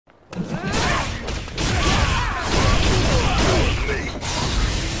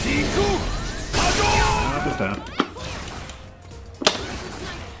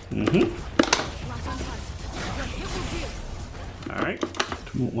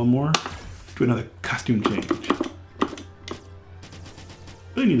one more. Let's do another costume change.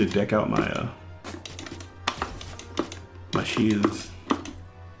 Really need to deck out my my shields.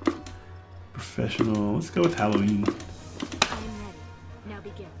 Professional. Let's go with Halloween. I am ready. Now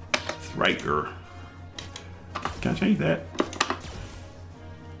begin. That's right, girl. Can I change that?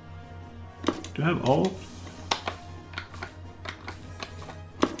 Do I have all?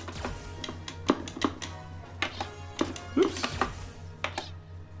 Oops.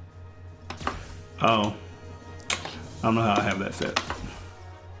 Oh. I don't know how I have that set.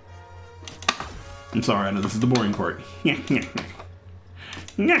 I'm sorry, I know this is the boring part.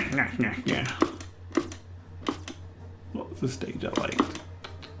 What was the stage I liked?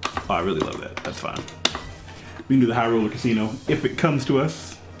 Oh, I really love that. That's fine. We can do the High Roller Casino if it comes to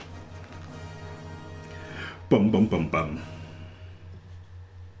us. Bum bum bum bum.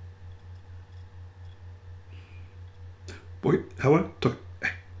 Boy, how I talk.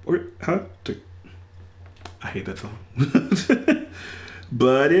 Boy, how I talk. I hate that song.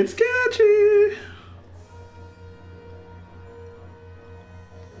 But it's catchy.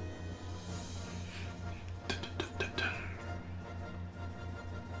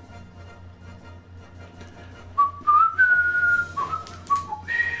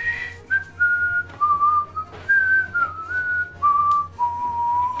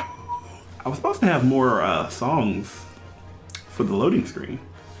 I was supposed to have more songs for the loading screen,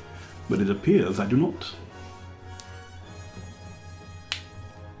 but it appears I do not.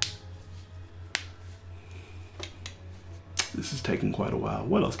 This is taking quite a while.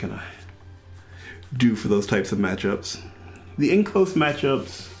 What else can I do for those types of matchups? The in-close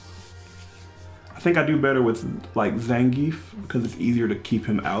matchups, I think I do better with like Zangief because it's easier to keep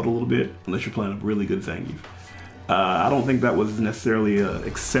him out a little bit unless you're playing a really good Zangief. I don't think that was necessarily an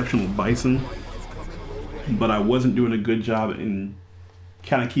exceptional Bison, but I wasn't doing a good job in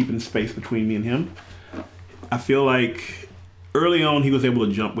kind of keeping space between me and him. I feel like early on he was able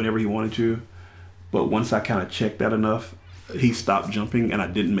to jump whenever he wanted to, but once I kind of checked that enough, he stopped jumping and I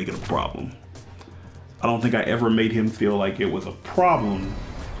didn't make it a problem. I don't think I ever made him feel like it was a problem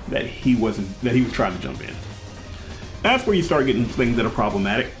that he was trying to jump in. That's where you start getting things that are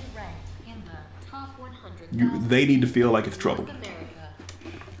problematic. They need to feel like it's trouble.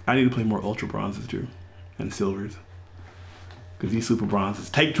 I need to play more Ultra Bronzes too, and Silvers. Because these Super Bronzes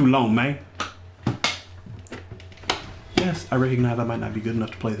take too long, man. Yes, I recognize I might not be good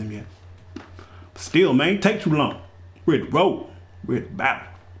enough to play them yet. But still, man, take too long. We're at the road. We're at the battle.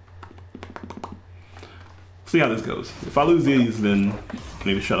 See how this goes. If I lose these, then I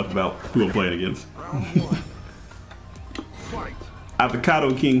need to shut up about who I'm playing against.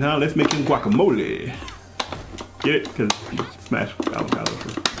 Avocado King, huh? Let's make him guacamole. Get it? Because smash avocado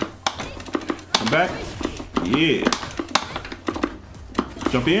first. Come back. Yeah.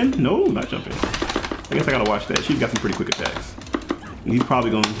 Jump in? No, not jump in. I guess I gotta watch that. She's got some pretty quick attacks. And he's probably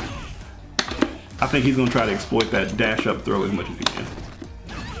gonna... I think he's gonna try to exploit that dash up throw as much as he can.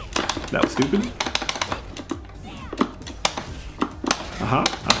 That was stupid. Uh-huh,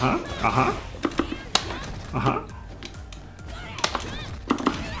 uh-huh, uh-huh. Uh-huh.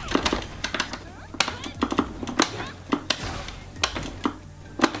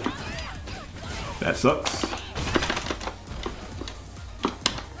 That sucks.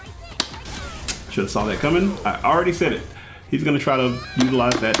 Should have saw that coming. I already said it. He's gonna try to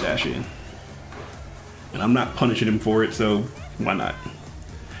utilize that dash in. And I'm not punishing him for it, so why not?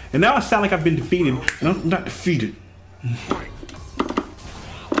 And now I sound like I've been defeated, and I'm not defeated.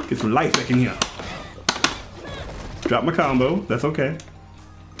 Get some life back in here. Drop my combo, that's okay.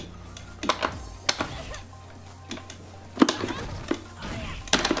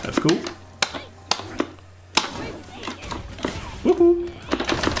 That's cool. Woohoo!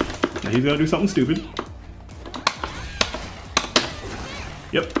 Now he's gonna do something stupid.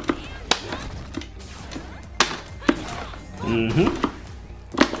 Yep. Mm-hmm.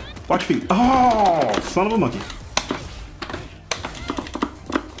 Watch feet. Oh, son of a monkey.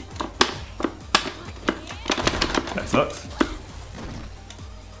 That sucks.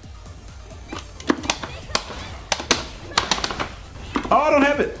 Oh, I don't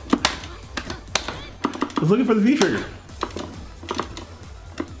have it. I was looking for the V trigger.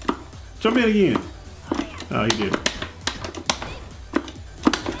 Jump in again. Oh, he did.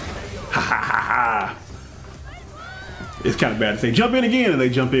 Ha ha ha ha. It's kind of bad to say jump in again and they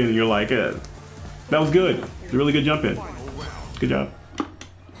jump in and you're like, that was good. It's a really good jump in. Good job.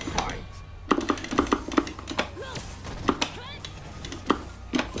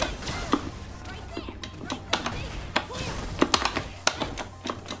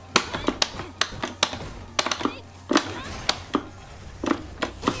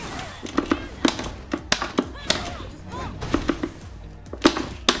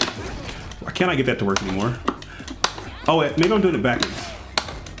 Can I get that to work anymore? Oh wait, maybe I'm doing it backwards.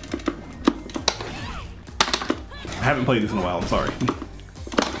 I haven't played this in a while, I'm sorry.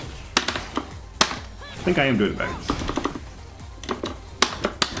 I think I am doing it backwards.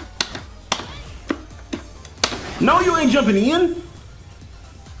 No, you ain't jumping in!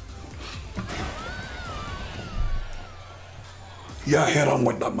 Yeah, head on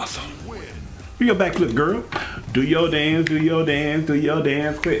with that muscle. Do your backflip, girl. Do your dance, do your dance, do your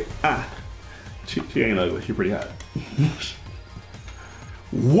dance quick. Ah. She ain't ugly, she pretty hot.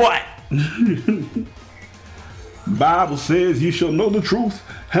 What? Bible says you shall know the truth,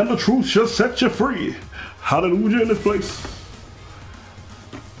 and the truth shall set you free. Hallelujah in this place.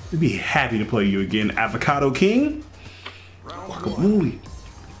 I'd be happy to play you again, Avocado King. Guacamole.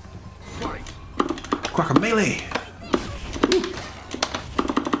 Guacamole.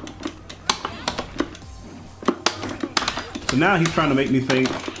 So now he's trying to make me think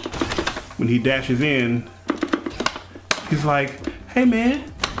when he dashes in, he's like, hey man,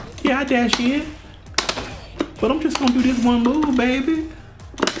 yeah, I dash in, but I'm just gonna do this one move, baby.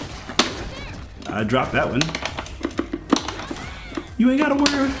 I dropped that one. You ain't gotta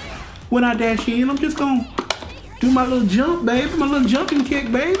worry when I dash in. I'm just gonna do my little jump, baby, my little jumping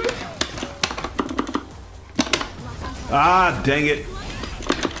kick, baby. Ah, dang it.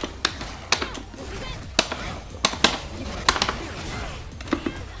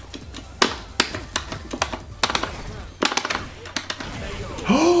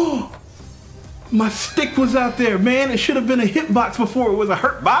 My stick was out there, man. It should have been a hitbox before it was a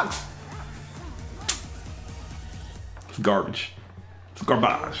hurt box. It's garbage. It's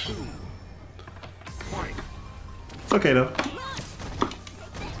garbage. It's okay though.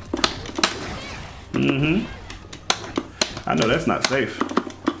 I know that's not safe.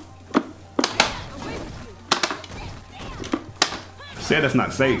 I said that's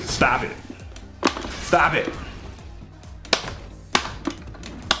not safe. Stop it. Stop it.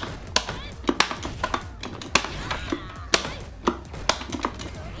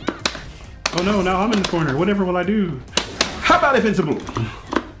 Oh no, now I'm in the corner. Whatever will I do? How about invincible?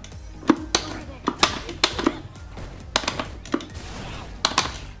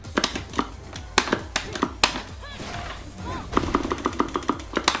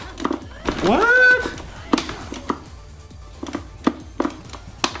 What?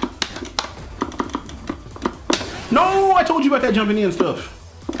 No, I told you about that jumping in stuff.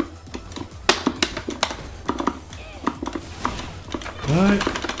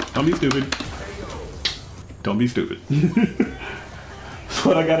 What? Don't be stupid. Don't be stupid. That's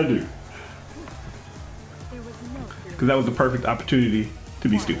what I gotta do. Because that was the perfect opportunity to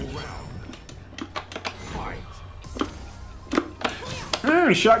be stupid.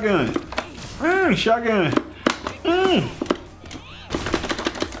 Shotgun. Shotgun.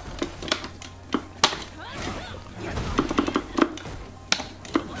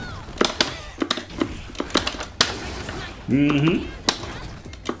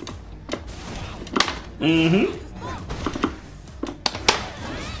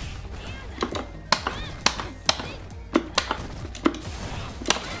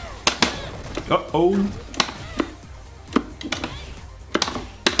 Uh-oh.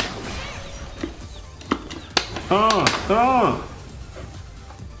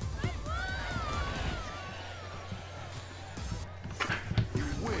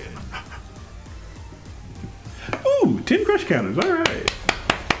 Ooh, 10 crush counters, all right.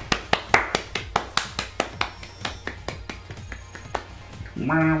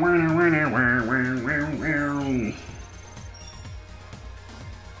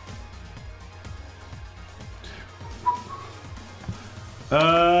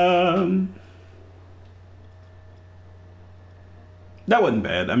 That wasn't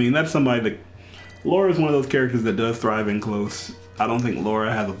bad. I mean, that's somebody that... Laura's one of those characters that does thrive in close. I don't think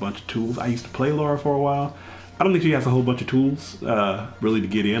Laura has a bunch of tools. I used to play Laura for a while. I don't think she has a whole bunch of tools, really, to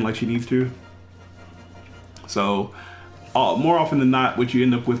get in like she needs to. So, more often than not, what you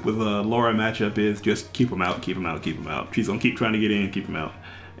end up with a Laura matchup is just keep them out, keep them out, keep them out. She's gonna keep trying to get in, keep them out.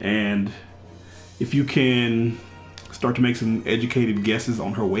 And if you can start to make some educated guesses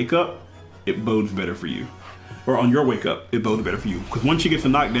on her wake up, it bodes better for you. Or on your wake up, it bodes better for you. Because once she gets a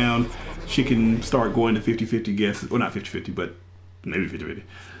knockdown, she can start going to 50-50 guesses. Well, not 50-50, but maybe 50-50.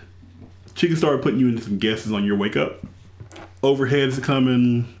 She can start putting you into some guesses on your wake up. Overheads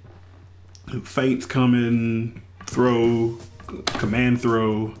coming, feints coming, throw, command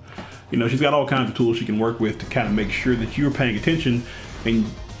throw. You know, she's got all kinds of tools she can work with to kind of make sure that you're paying attention and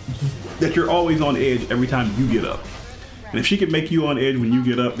that you're always on edge every time you get up. And if she can make you on edge when you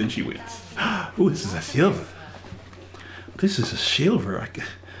get up, then she wins. Ooh, this is a silver. This is a silver.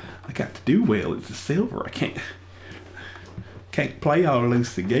 I I got to do well. It's a silver. I can't play all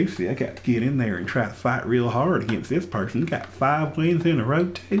loosey goosey. I got to get in there and try to fight real hard against this person. Got 5 wins in a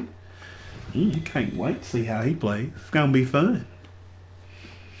row too. You can't wait to see how he plays. It's gonna be fun.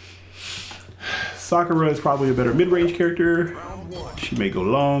 Sakura is probably a better mid-range character. She may go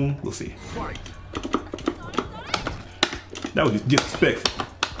long. We'll see. That was just disrespectful.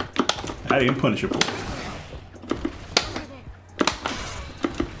 I didn't punish her for it.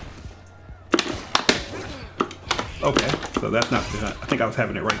 Okay, so that's not good. I think I was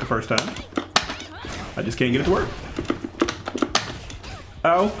having it right the first time. I just can't get it to work.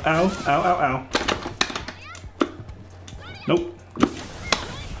 Ow, ow, ow, ow, ow. Nope.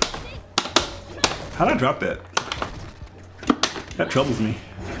 How'd I drop that? That troubles me.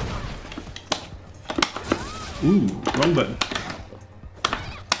 Ooh, wrong button.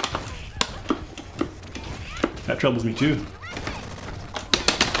 That troubles me too.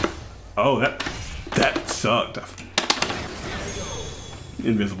 Oh, that sucked.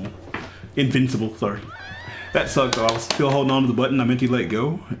 Invincible, sorry. That sucked though. I was still holding on to the button. I meant to let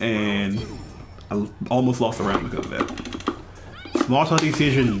go, and I almost lost the round because of that. Smarter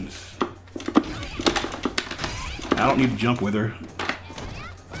decisions. I don't need to jump with her.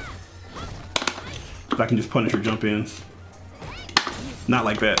 I can just punish her jump ins. Not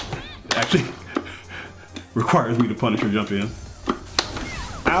like that. It actually requires me to punish her jump in.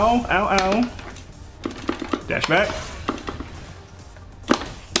 Ow, ow, ow. Dash back.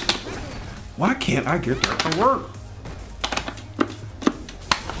 Why can't I get that to work?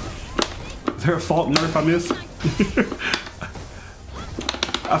 Is there a fault nerf I missed?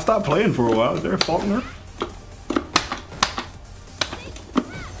 I stopped playing for a while. Is there a fault nerf?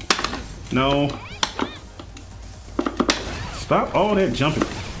 No. Stop all that jumping.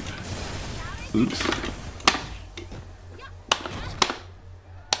 Oops.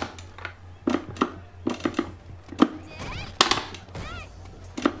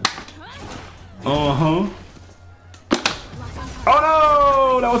 Uh-huh. Oh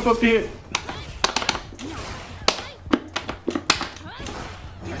no! That was supposed to hit.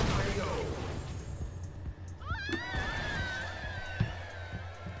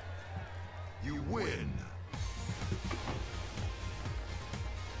 You win.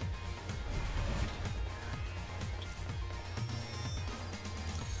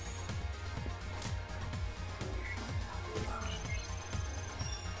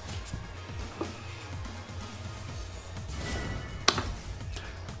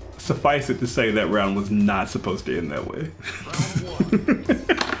 Suffice it to say that round was not supposed to end that way.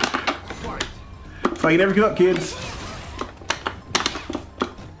 So you never give up, kids.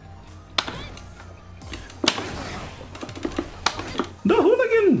 The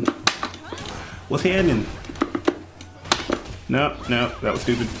hooligan! What's happening? No, that was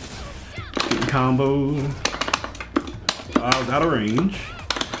stupid. Getting combo. I was out of range.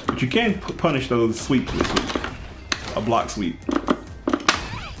 But you can punish those sweeps with a block sweep.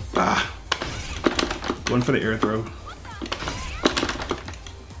 Ah. One for the air throw.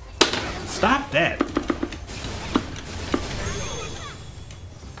 Stop that.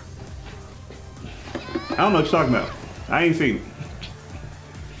 I don't know what you're talking about. I ain't seen it.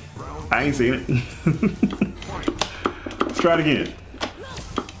 I ain't seen it. Let's try it again.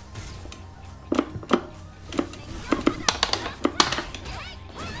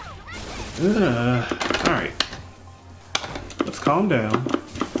 Alright. Let's calm down.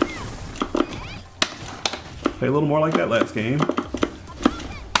 Play a little more like that last game.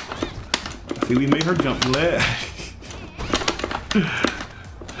 See, we made her jump less.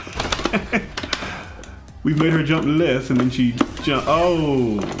 We made her jump less, and then she jumped.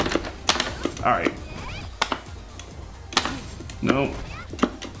 Oh! Alright. No.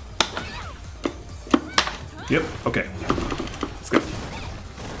 Yep, okay. Let's go.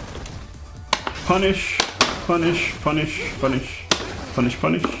 Punish, punish, punish, punish, punish,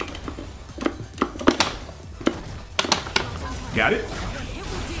 punish. Got it?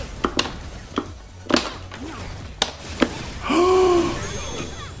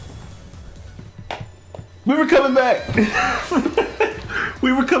 We were coming back.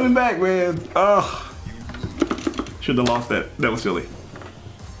 We were coming back, man. Oh, should have lost that. That was silly.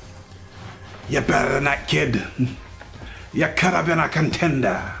 You're better than that, kid. You could have been a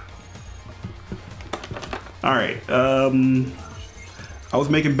contender. All right. I was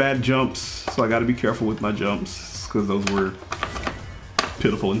making bad jumps, so I got to be careful with my jumps because those were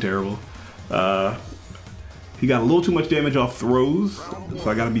pitiful and terrible. He got a little too much damage off throws,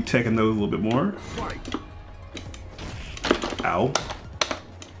 so I got to be teching those a little bit more. Ow.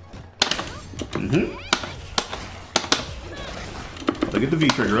 Are they get the V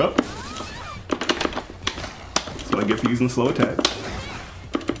trigger up. So I get for using slow attacks.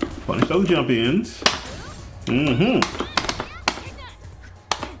 Punish those jump ins.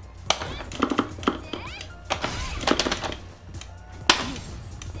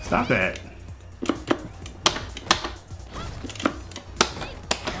 Stop that.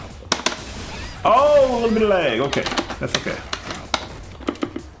 Oh, a little bit of lag. Okay, that's okay.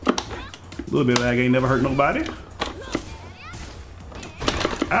 A little bit of lag ain't never hurt nobody.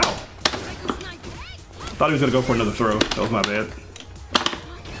 Ow. Thought he was gonna go for another throw. That was my bad.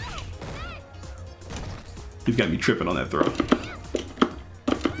 He's got me tripping on that throw.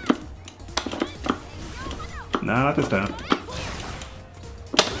 Nah, not this time.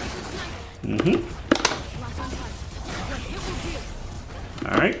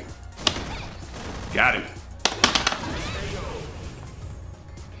 All right. Got him.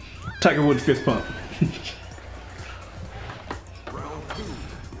 Tiger Woods fist pump.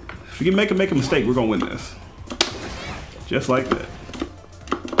 If you can make a mistake, we're gonna win this. Just like that.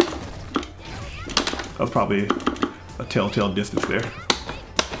 That was probably a telltale distance there.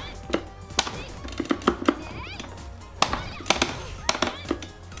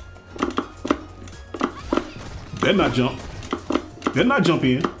 Better not jump. Better not jump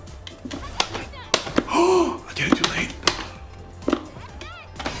in. Oh, I did it too late.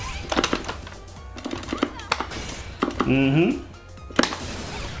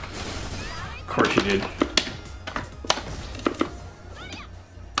 Of course you did.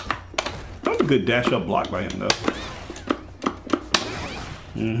 That was a good dash up block by him though.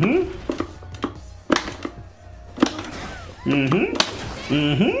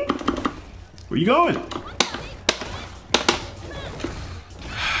 Where you going?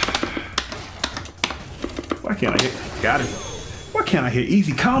 Why can't I hit? Got it. Why can't I hit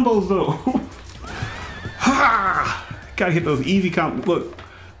easy combos though? Ha! Gotta hit those easy combos. Look,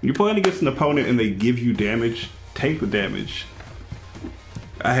 when you're playing against an opponent and they give you damage, take the damage.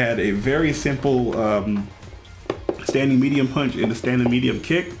 I had a very simple standing medium punch into standing medium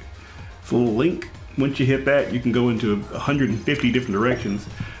kick. It's a little link. Once you hit that, you can go into 150 different directions,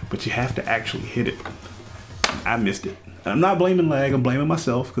 but you have to actually hit it. I missed it. I'm not blaming lag, I'm blaming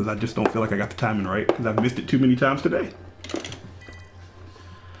myself because I just don't feel like I got the timing right because I've missed it too many times today.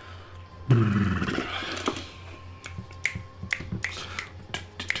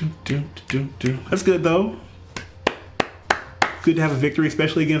 That's good though. Good to have a victory,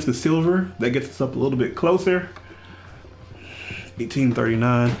 especially against the silver. That gets us up a little bit closer.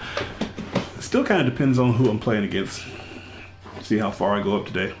 1839. It still kind of depends on who I'm playing against. See how far I go up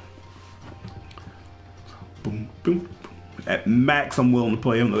today. Boom, boom, boom. At max, I'm willing to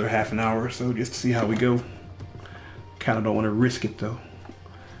play another half an hour or so just to see how we go. Kind of don't want to risk it though.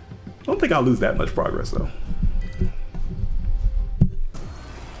 I don't think I'll lose that much progress though.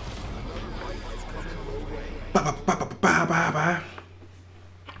 Bye, bye, bye, bye, bye, bye.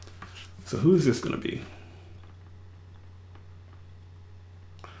 So who's this gonna be?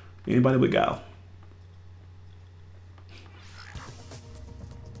 Anybody but Guile?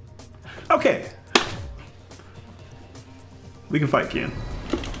 Okay. We can fight Ken.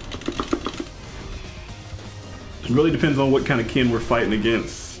 It really depends on what kind of Ken we're fighting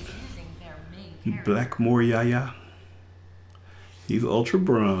against. Blackmore Yaya. He's Ultra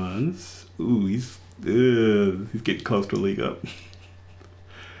Bronze. Ooh, he's getting close to a league up.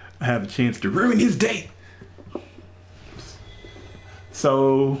 I have a chance to ruin his day.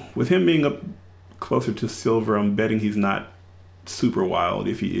 So with him being up closer to silver, I'm betting he's not super wild.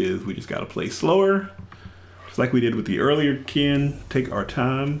 If he is, we just gotta play slower. Just like we did with the earlier Ken, take our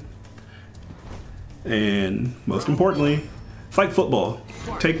time. And most importantly, it's like football.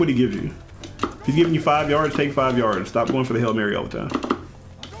 Take what he gives you. If he's giving you 5 yards, take 5 yards. Stop going for the Hail Mary all the time.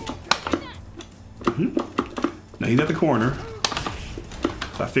 Now he's at the corner.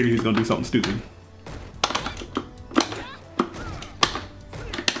 So I figured he's gonna do something stupid.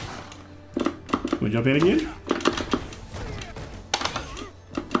 Wanna jump in again?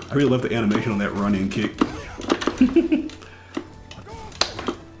 I really love the animation on that run-in kick.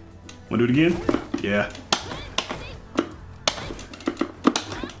 Wanna do it again? Yeah.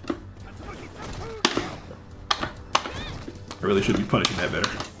 I really should be punishing that better.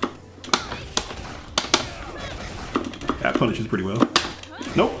 That punishes pretty well.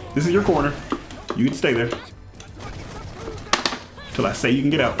 Nope, this is your corner. You can stay there. Till I say you can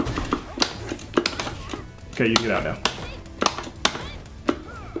get out. Okay, you can get out now.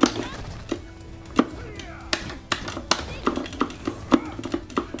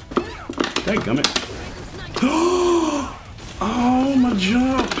 Dadgummit. Oh, my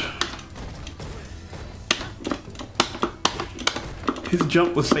jump. His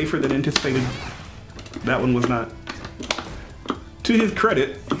jump was safer than anticipated. That one was not. To his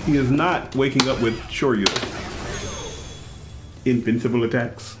credit, he is not waking up with Shoryu. Invincible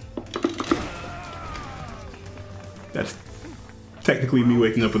attacks. That's technically me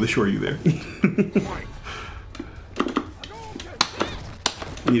waking up with a Shoryu there.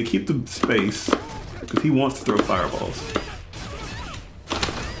 I need to keep the space because he wants to throw fireballs.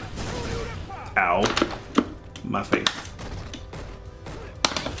 Ow. My face.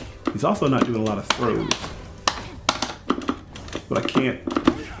 He's also not doing a lot of throws. But I can't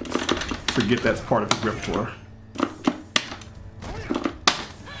forget that's part of his repertoire.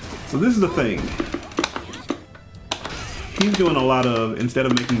 So this is the thing. He's doing a lot of, instead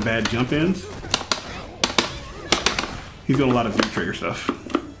of making bad jump ins, he's doing a lot of V-trigger stuff.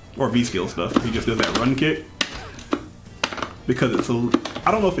 Or V-skill stuff. He just does that run kick. Because it's a,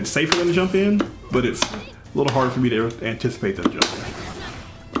 I don't know if it's safer than a jump in, but it's a little harder for me to anticipate that jump in.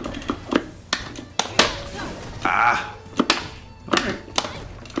 Ah. Alright.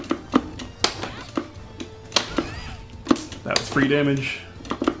 That was free damage.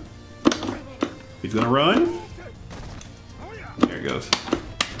 He's gonna run. There he goes.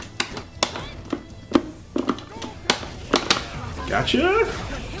 Gotcha.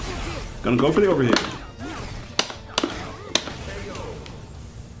 Gonna go for the overhead.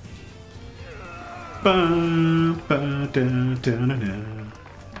 Ba, ba, da, da, da, da.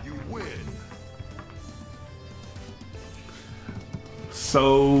 You win.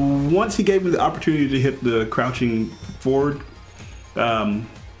 So once he gave me the opportunity to hit the crouching forward, I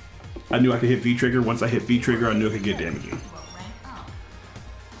knew I could hit V trigger. Once I hit V trigger, I knew I could get damaging.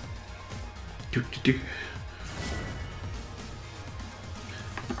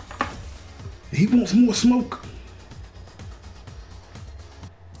 He wants more smoke.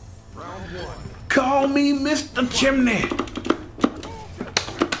 Call me Mr. Chimney.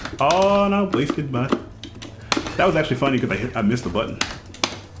 Oh no, wasted my. That was actually funny because I missed the button.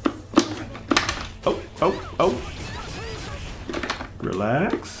 Oh.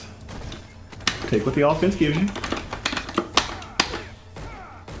 Relax. Take what the offense gives you.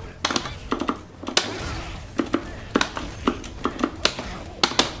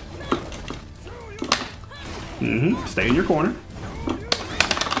 Stay in your corner.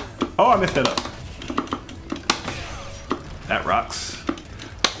 Oh, I messed that up. That rocks.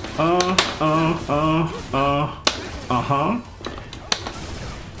 Oh,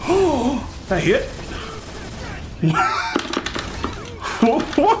 that hit.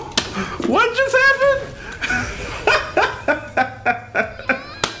 What just happened?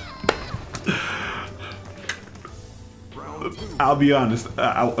 I'll be honest.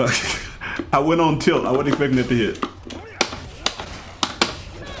 I went on tilt. I wasn't expecting it to hit.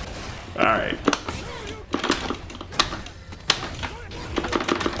 All right.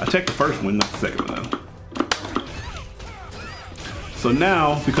 I checked the first one, not the second one though. So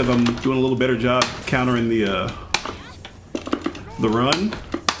now, because I'm doing a little better job countering the run,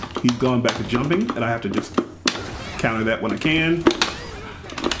 he's going back to jumping, and I have to just counter that when I can.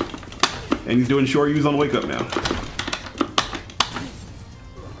 And he's doing Shoryus on the wake up now.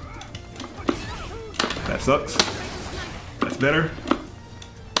 That sucks. That's better.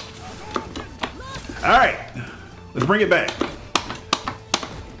 All right, let's bring it back.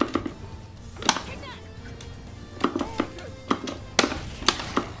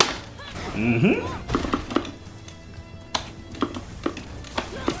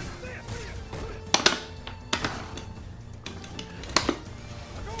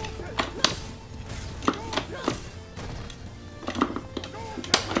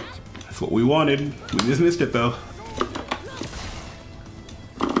 That's what we wanted. We just missed it though.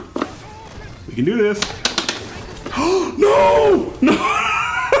 We can do this. No! No!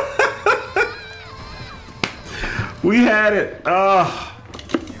 We had it.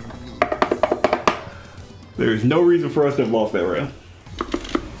 There's no reason for us to have lost that round.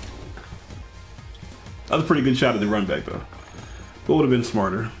 That was a pretty good shot at the run back though. What would have been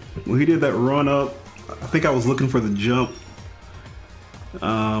smarter? When he did that run up, I think I was looking for the jump.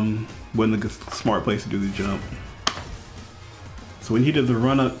 When the smart place to do the jump. So when he did the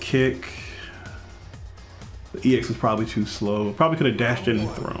run up kick, the EX was probably too slow. Probably could have dashed in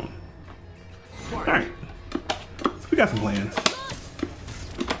and thrown. Alright. So we got some plans.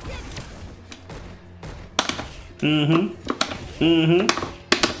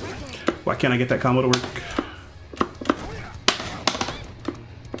 Why can't I get that combo to work?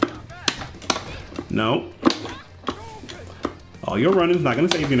 No. All your running's not gonna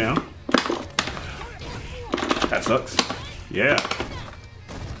save you now. That sucks. Yeah.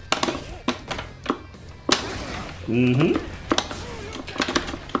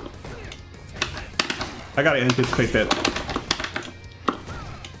 I gotta anticipate that.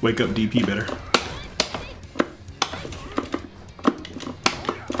 Wake up DP better.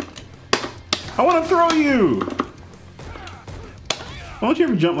 I want to throw you! Why don't you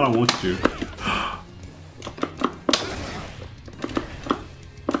ever jump when I want you to?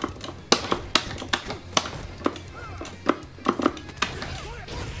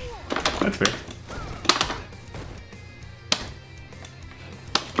 That's fair.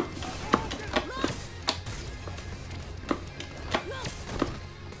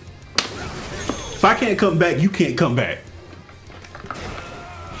 If I can't come back, you can't come back.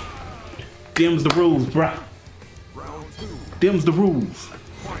 Them's the rules, bruh. Them's the rules.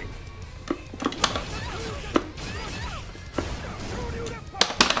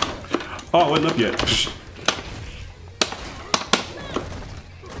 Oh, it wasn't up yet.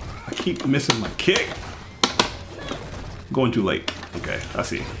 I keep missing my kick. Going too late. Okay, I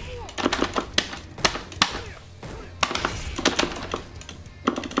see.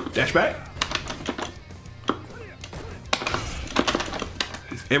 Dash back.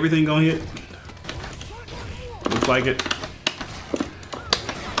 Is everything gonna hit? Looks like it.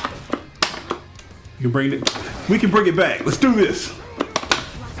 We can bring it back. Let's do this.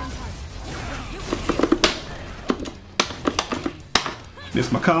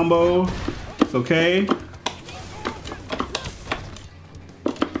 Missed my combo. It's okay.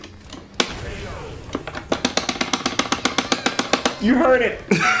 You heard it.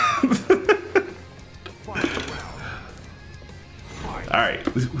 All right,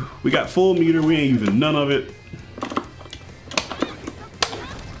 we got full meter. We ain't using none of it.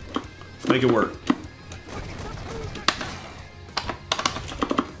 Let's make it work.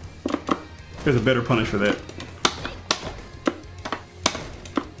 There's a better punish for that.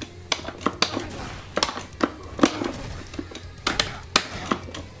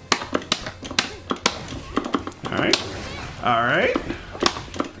 All right. All right.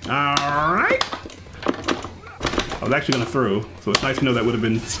 All right. I was actually going to throw, so it's nice to know that would have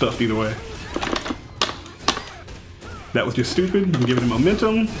been stuffed either way. That was just stupid. I'm giving him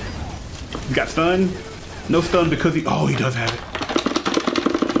momentum. He got stunned. No stun because he does have it.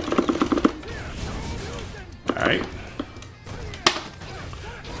 All right.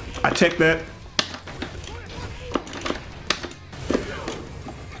 I tech that.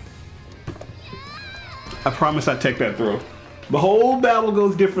 I promise I tech that throw. The whole battle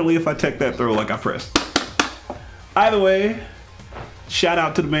goes differently if I tech that throw like I pressed. Either way, shout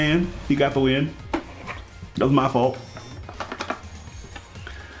out to the man. He got the win. That was my fault.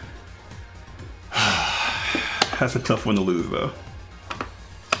 That's a tough one to lose though.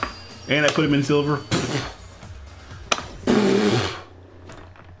 And I put him in silver.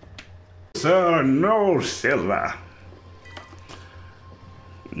 So no silver.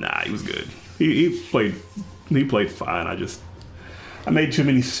 Nah, he was good. He played fine. I made too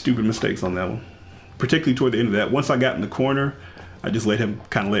many stupid mistakes on that one. Particularly toward the end of that. Once I got in the corner, I just let him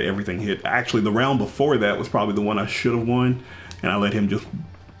kind of let everything hit. Actually, the round before that was probably the one I should have won. And I let him just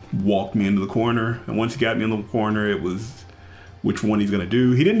walk me into the corner. And once he got me in the corner, it was which one he's going to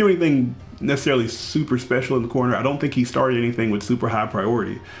do. He didn't do anything necessarily super special in the corner. I don't think he started anything with super high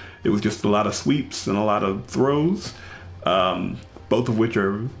priority. It was just a lot of sweeps and a lot of throws, both of which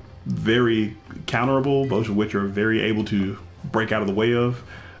are very counterable, both of which are very able to break out of the way of.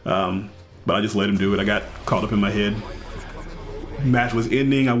 But I just let him do it. I got caught up in my head. Match was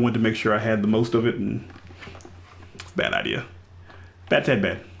ending. I wanted to make sure I had the most of it, and bad idea. Bad Ted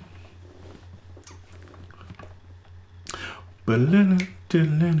bad.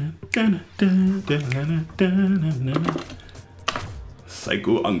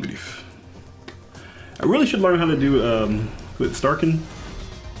 Psycho Angriff. I really should learn how to do with Starkin,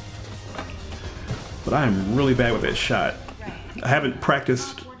 but I am really bad with that shot. I haven't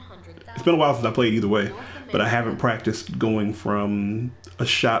practiced. It's been a while since I played either way, but I haven't practiced going from a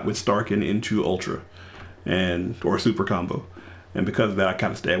shot with Starkin into Ultra or Super Combo. And because of that, I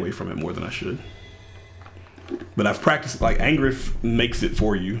kind of stay away from it more than I should. But I've practiced, like Angriff makes it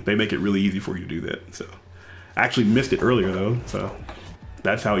for you. They make it really easy for you to do that. So I actually missed it earlier though, so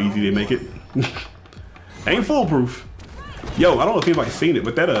that's how easy they make it. Ain't foolproof. Yo, I don't know if anybody's seen it,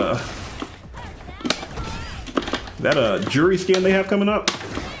 but that Juri skin they have coming up.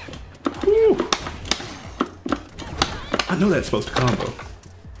 Whew. I know that's supposed to combo.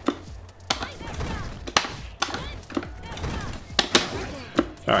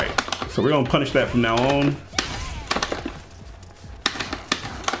 Alright, so we're gonna punish that from now on.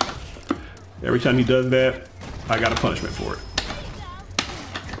 Every time he does that, I got a punishment for it.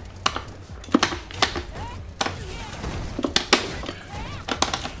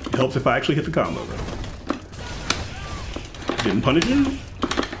 It helps if I actually hit the combo though. punishing. Punishing?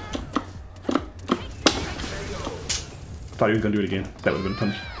 Thought he was gonna do it again. That would have been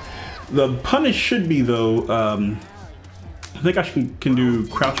punish. The punish should be though, I think I can do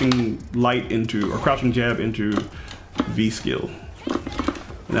crouching light into, or crouching jab into V skill.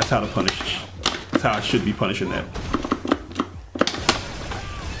 And that's how to punish. That's how I should be punishing that.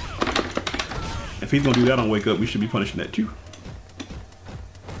 If he's gonna do that on Wake Up, we should be punishing that too.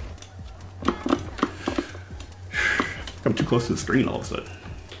 I'm too close to the screen all of a sudden.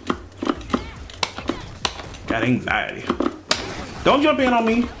 Got anxiety. Don't jump in on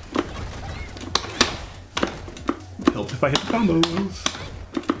me. Helps if I hit the combos.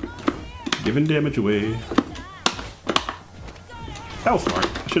 Giving damage away. That was smart.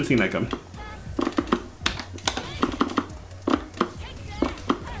 I should have seen that coming.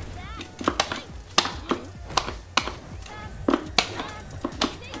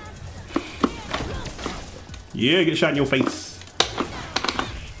 Yeah, get shot in your face.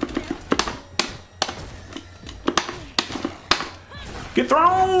 Get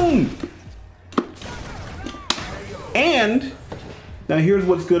thrown! And now here's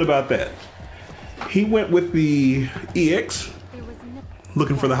what's good about that. He went with the EX,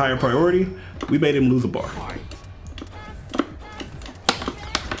 looking for the higher priority. We made him lose a bar.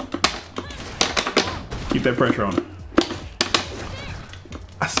 Keep that pressure on him.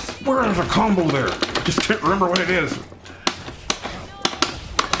 I swear there's a combo there. I just can't remember what it is.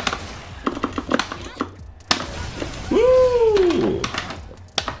 Woo!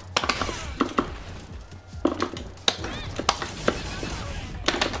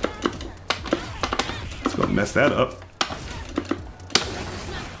 It's gonna mess that up.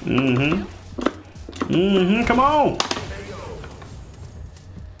 Mm-hmm. Mm-hmm. Come on.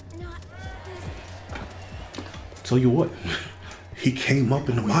 Tell you what, he came up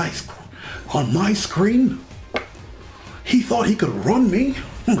into on my screen. He thought he could run me.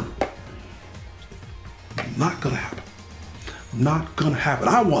 Not gonna happen. Not gonna happen.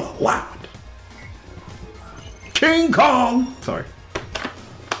 I want to laugh. King Kong. Sorry.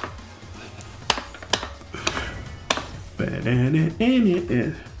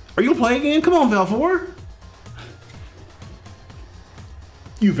 Are you playing again? Come on, Val4.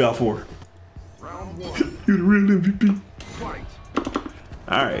 You, Val4. You're the real MVP.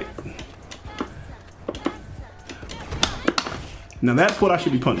 All right. Now that's what I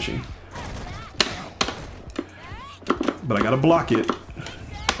should be punishing. But I gotta block it.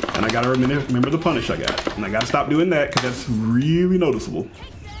 And I gotta remember the punish I got. And I gotta stop doing that because that's really noticeable.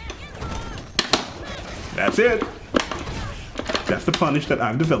 That's it. That's the punish that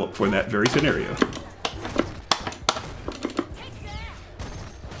I've developed for that very scenario.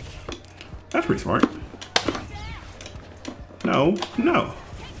 That's pretty smart. No, no.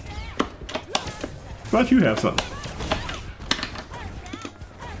 How about you have something?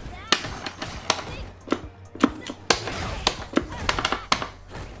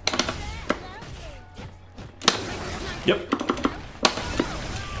 Yep.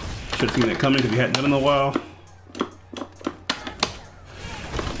 Should have seen that coming because we hadn't done it in a while.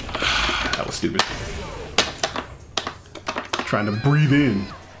 That was stupid. Trying to breathe in.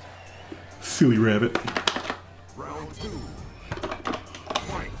 Silly rabbit.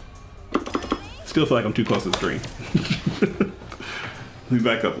 Still feel like I'm too close to the screen. Let me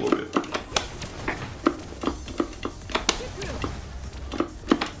back up a little bit.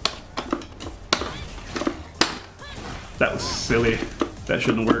 That was silly. That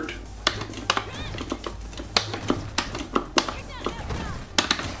shouldn't have worked.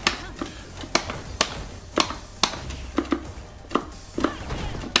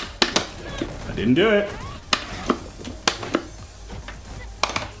 I didn't do it.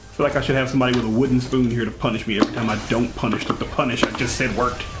 I feel like I should have somebody with a wooden spoon here to punish me every time I don't punish what the punish I just said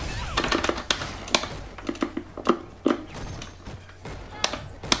worked.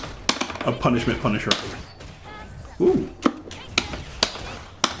 A punishment punisher. Ooh.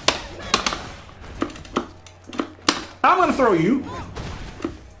 I'm gonna throw you.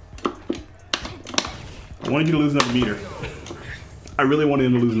 I wanted you to lose another meter. I really wanted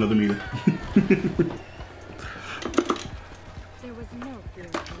him to lose another meter. There was no fear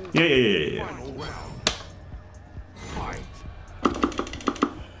of losing. Yeah.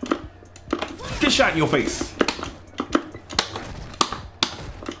 Get shot in your face.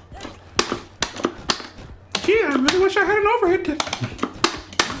 Yeah, I really wish I had an overhead.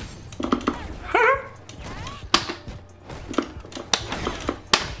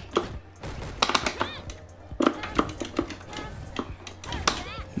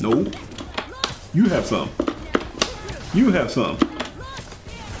 No. You have some. You have some.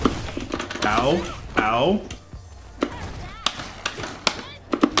 Ow. Ow.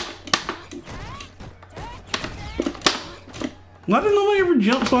 Why does nobody ever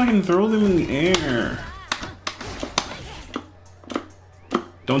jump so I can throw them in the air?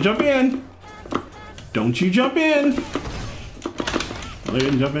 Don't jump in. Don't you jump in. Oh, they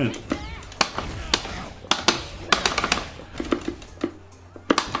didn't jump in.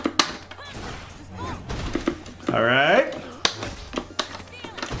 All right.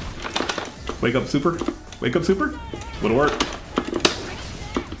 Wake up, super. Wake up, super. Would've worked.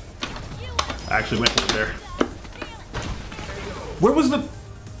 I actually went there. Where was the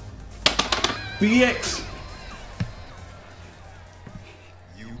EX?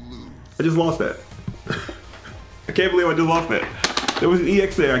 I just lost that. I can't believe I just lost that. There was an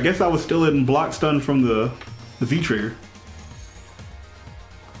EX there. I guess I was still in block stun from the V trigger.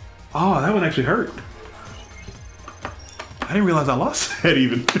 Oh, that one actually hurt. I didn't realize I lost that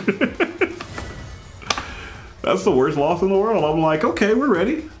even. That's the worst loss in the world. I'm like, okay, we're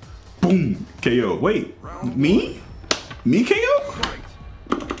ready. Boom, KO. Wait, me? Me KO?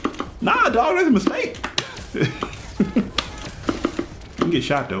 Nah, dog, that's a mistake. You can get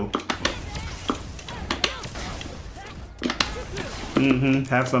shot though. Mm-hmm,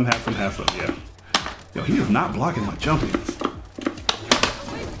 have some, yeah. Yo, he is not blocking my jumpings.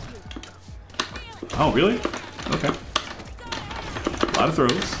 Oh, really? Okay. A lot of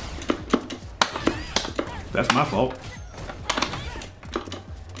throws. That's my fault.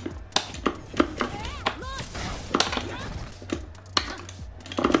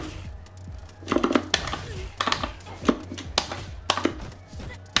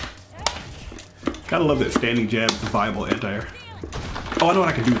 Gotta love that standing jab is a viable anti-air. Oh, I know what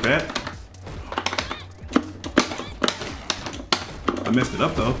I can do with that. I messed it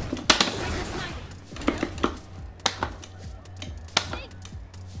up though.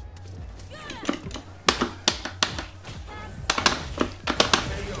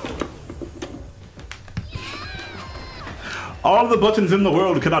 All the buttons in the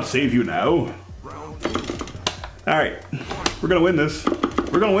world cannot save you now. Alright, we're gonna win this.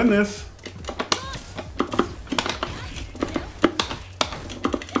 We're gonna win this.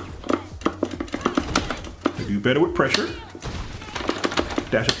 Do better with pressure.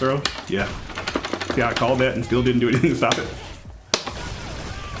 Dash up throw. Yeah. See how I called that and still didn't do anything to stop it.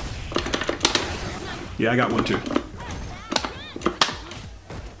 Yeah, I got one too.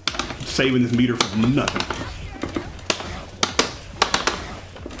 Saving this meter for nothing.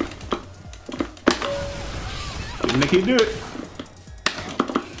 Didn't think he'd do it.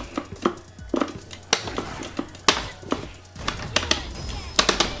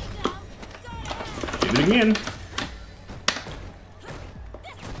 Did it again.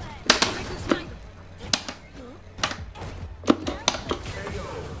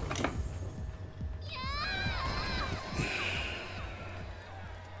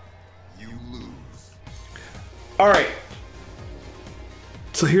 All right.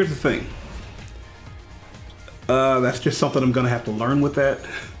 So here's the thing. That's just something I'm gonna have to learn with that.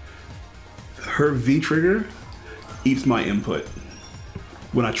 Her V trigger eats my input.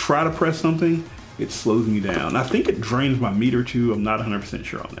 When I try to press something, it slows me down. I think it drains my meter too. I'm not 100%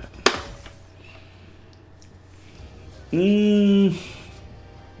 sure on that.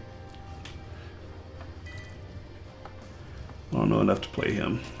 I don't know enough to play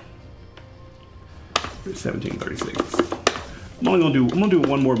him. 1736. I'm gonna do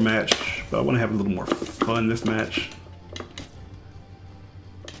one more match, but I want to have a little more fun this match.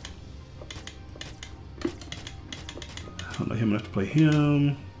 I don't know him enough to play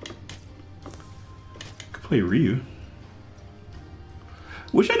him. I could play Ryu.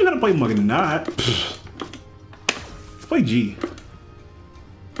 Wish I knew how to play Magnat. Let's play G.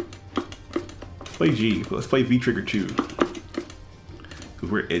 Let's play G. Let's play V Trigger 2.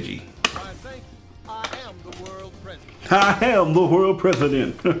 Because we're edgy. I am the world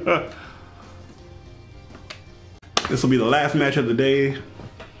president. This will be the last match of the day.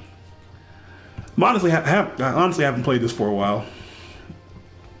 I honestly haven't played this for a while.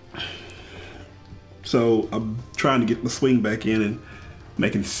 So I'm trying to get the swing back in and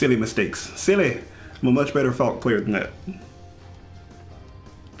making silly mistakes. Silly. I'm a much better Falke player than that.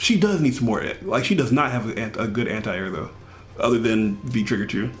 She does need some more. Like, she does not have a good anti-air though, other than V Trigger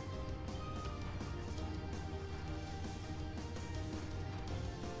 2.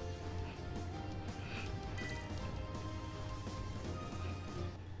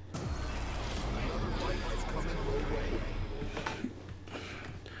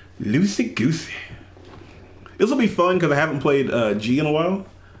 Loosey goosey. This will be fun because I haven't played G in a while,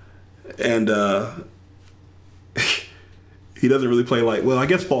 and he doesn't really play like, well, I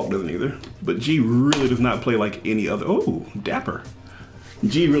guess Falke doesn't either, but G really does not play like any other. Oh, dapper.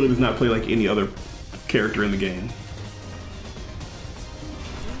 G really does not play like any other character in the game.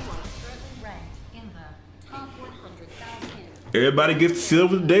 Everybody gets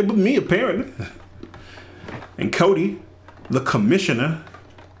silver today but me, apparently. And Cody, the commissioner.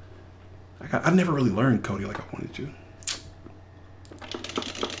 I never really learned Cody like I wanted to.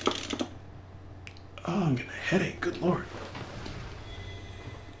 Oh, I'm getting a headache. Good lord.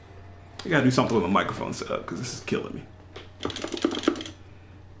 I gotta do something with my microphone set up because this is killing me. Desk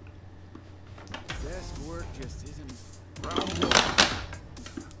work just isn't.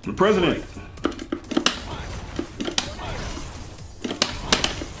 The president.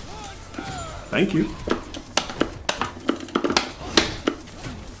 Thank you.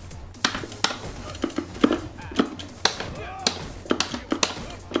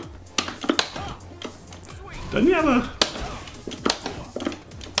 Doesn't he have a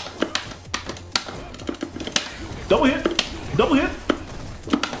double hit? Double hit?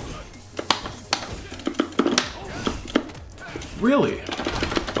 Really?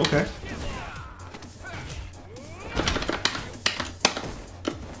 Okay.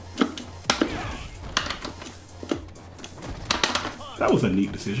 That was a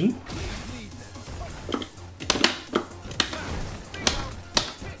neat decision.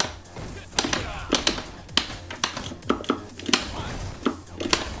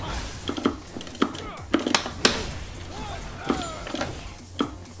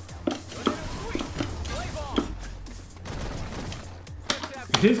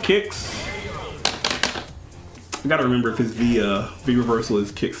 His kicks, I gotta remember if his V reversal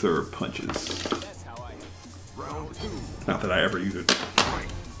is kicks or punches. Not that I ever use it.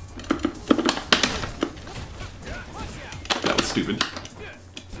 That was stupid.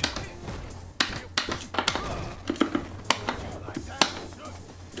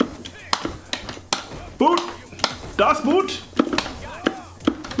 Boot! Das Boot!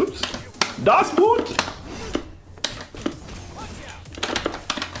 Oops. Das Boot!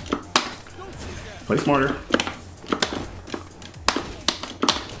 Play smarter.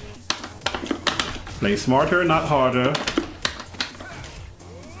 Play smarter, not harder.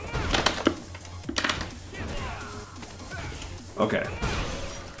 Okay.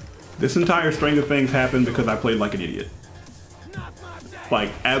 This entire string of things happened because I played like an idiot.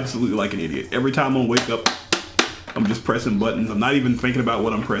 Like, absolutely like an idiot. Every time I wake up, I'm just pressing buttons. I'm not even thinking about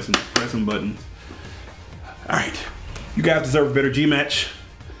what I'm pressing. Pressing buttons. Alright. You guys deserve a better G match.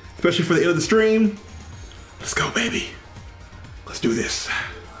 Especially for the end of the stream. Let's go, baby. Let's do this.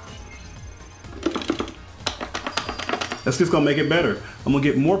 That's just gonna make it better. I'm gonna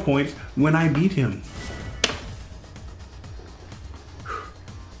get more points when I beat him.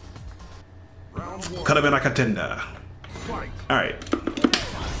 Karabena Katenda. Alright.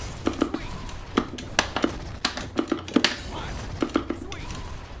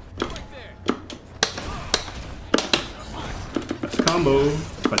 That's a combo.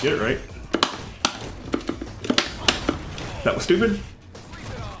 If I did it right. That was stupid.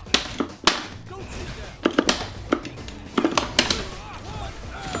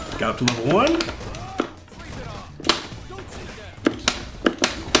 Got up to level 1.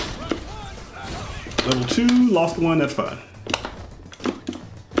 Level 2, lost 1, that's fine.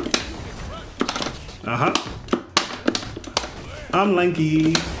 Uh-huh. I'm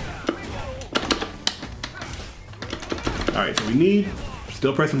lanky. Alright, so we need,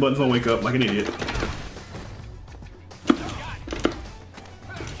 still pressing buttons on wake up like an idiot.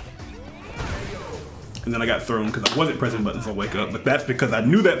 And then I got thrown because I wasn't pressing buttons on wake up, but that's because I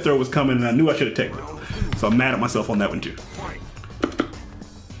knew that throw was coming and I knew I should have taken it. So I'm mad at myself on that one too.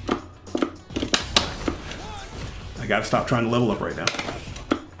 I gotta stop trying to level up right now.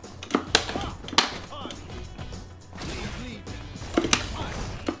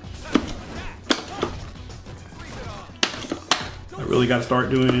 I really gotta start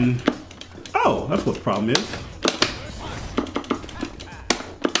doing... Oh, that's what the problem is.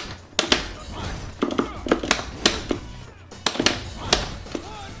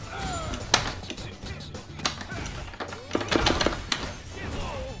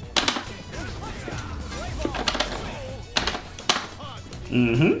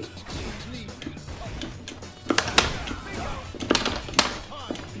 Mm-hmm.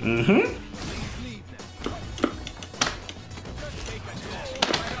 Mm-hmm.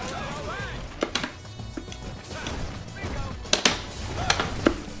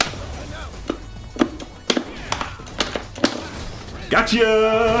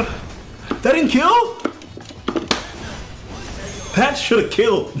 Gotcha! That didn't kill? That should have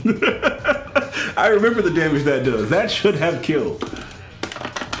killed. I remember the damage that does. That should have killed.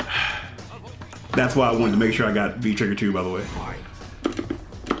 That's why I wanted to make sure I got V-Trigger 2, by the way.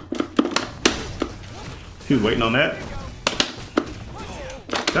 He was waiting on that.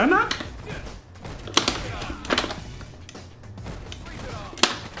 Did I not?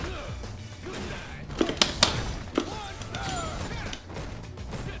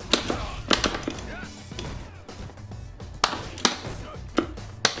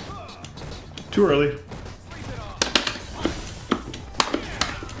 Too early.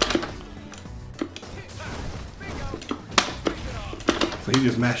 So he's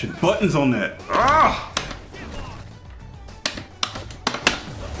just mashing buttons on that. Ah!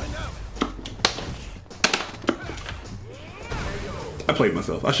 I played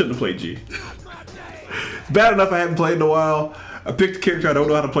myself. I shouldn't have played G. It's bad enough I haven't played in a while. I picked a character I don't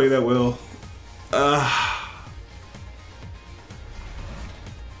know how to play that well.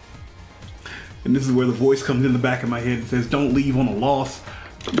 And this is where the voice comes in the back of my head and says, don't leave on a loss.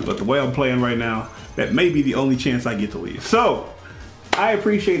 But the way I'm playing right now, that may be the only chance I get to leave. So, I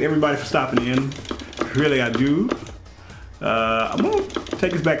appreciate everybody for stopping in. Really, I do. I'm going to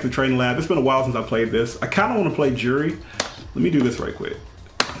take us back to the training lab. It's been a while since I played this. I kind of want to play Juri. Let me do this right quick.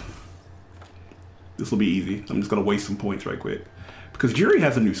 This will be easy. I'm just going to waste some points right quick. Because Juri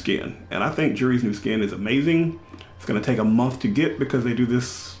has a new skin. And I think Juri's new skin is amazing. It's going to take a month to get because they do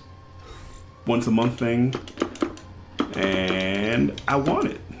this once a month thing. And I want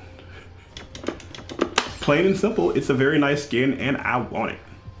it. Plain and simple, it's a very nice skin and I want it.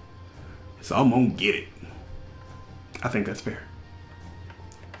 So I'm gonna get it. I think that's fair.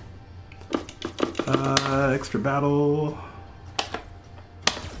 Extra battle.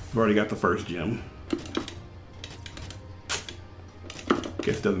 I've already got the first gem.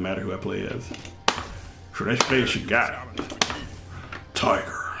 Guess it doesn't matter who I play as. For that face you got.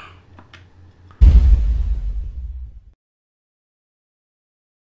 Tiger.